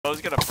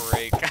bow's gonna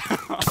break.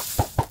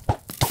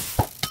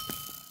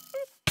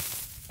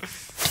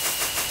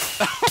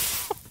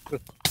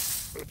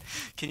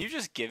 Can you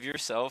just give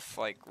yourself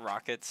like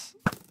rockets?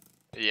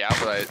 Yeah,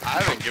 but I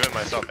haven't given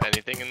myself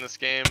anything in this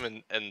game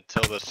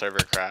until the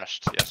server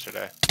crashed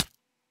yesterday.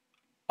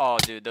 Oh,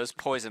 dude, those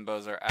poison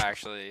bows are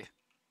actually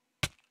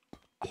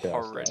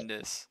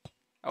horrendous.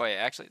 Oh wait,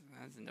 actually,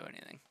 that doesn't do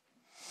anything.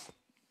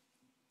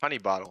 Honey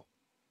bottle.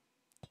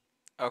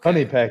 Okay.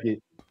 Honey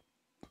packet.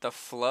 The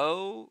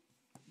flow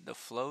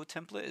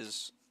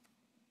template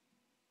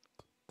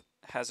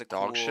has a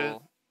Dog cool shit?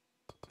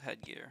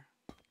 headgear.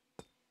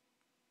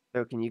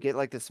 So can you get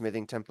like the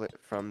smithing template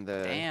from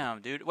the?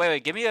 Damn, dude.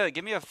 Wait, give me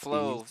a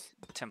flow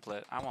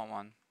template. I want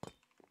one.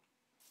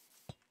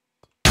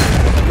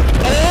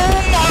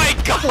 Oh my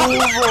god! Oh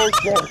my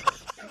god!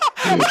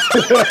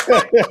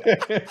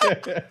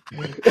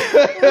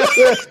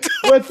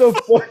 What the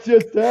fuck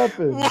just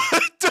happened?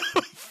 What the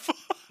fuck?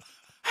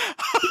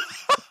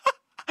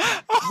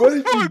 What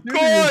did you do to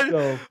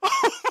yourself?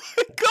 Oh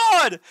my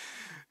god!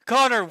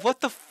 Connor, what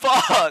the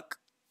fuck?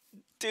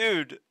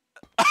 Dude.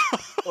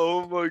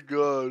 Oh my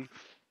god.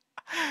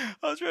 I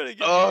was trying to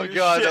get Oh your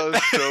god, shit that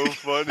was so back.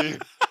 funny.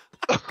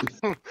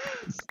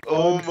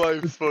 Oh my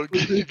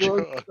fucking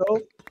god.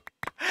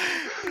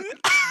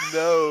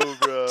 No,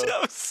 bro.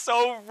 That was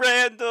so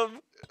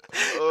random.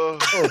 Oh,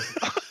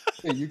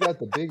 hey, you got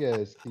the big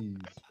ass keys.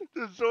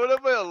 Did someone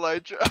have my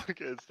elytra?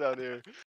 Okay, it's down here.